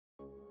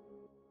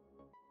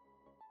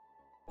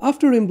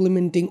After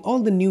implementing all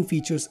the new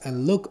features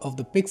and look of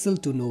the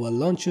Pixel to Nova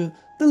launcher,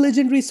 the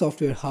legendary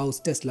software house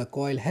Tesla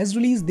Coil has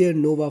released their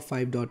Nova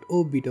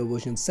 5.0 beta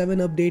version 7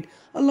 update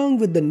along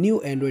with the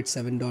new Android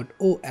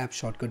 7.0 app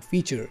shortcut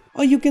feature,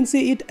 or you can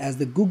say it as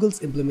the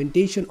Google's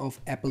implementation of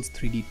Apple's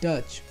 3D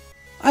Touch.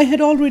 I had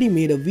already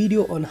made a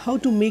video on how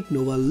to make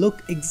Nova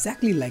look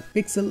exactly like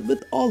Pixel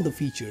with all the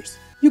features.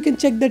 You can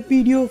check that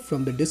video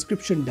from the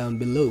description down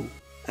below.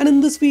 And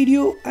in this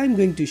video, I'm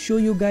going to show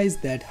you guys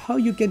that how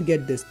you can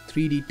get this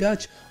 3D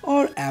touch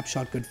or app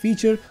shortcut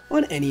feature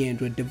on any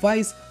Android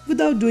device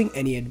without doing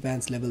any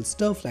advanced level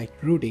stuff like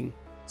rooting.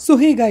 So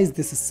hey guys,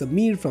 this is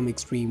Samir from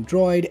Extreme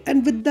Droid,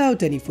 and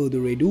without any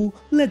further ado,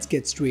 let's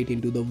get straight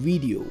into the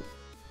video.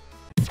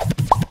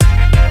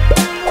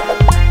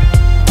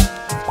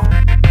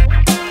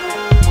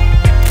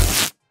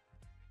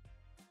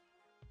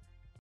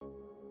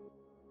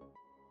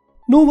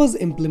 Nova's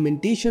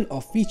implementation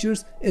of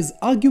features is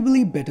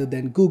arguably better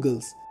than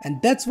Google's,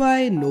 and that's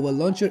why Nova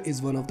Launcher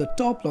is one of the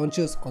top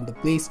launchers on the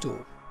Play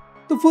Store.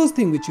 The first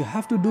thing which you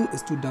have to do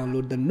is to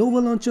download the Nova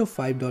Launcher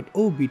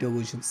 5.0 beta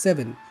version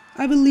 7.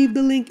 I will leave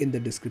the link in the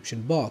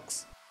description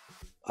box.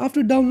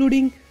 After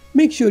downloading,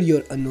 make sure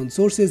your unknown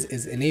sources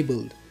is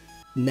enabled.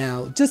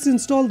 Now just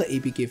install the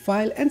APK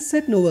file and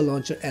set Nova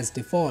Launcher as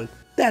default.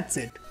 That's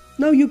it.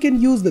 Now you can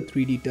use the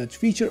 3D touch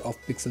feature of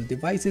Pixel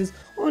devices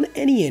on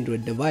any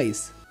Android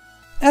device.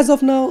 As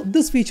of now,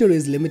 this feature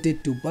is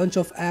limited to bunch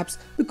of apps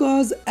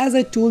because as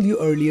I told you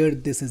earlier,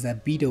 this is a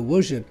beta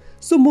version,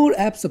 so more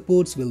app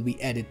supports will be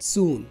added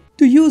soon.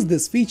 To use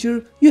this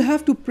feature, you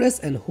have to press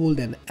and hold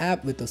an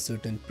app with a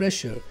certain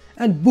pressure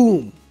and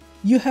boom,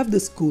 you have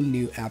this cool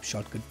new app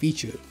shortcut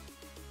feature.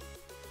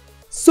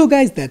 So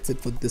guys, that's it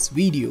for this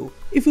video.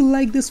 If you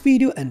like this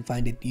video and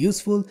find it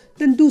useful,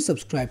 then do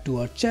subscribe to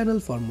our channel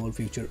for more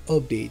future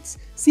updates.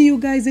 See you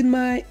guys in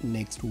my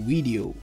next video.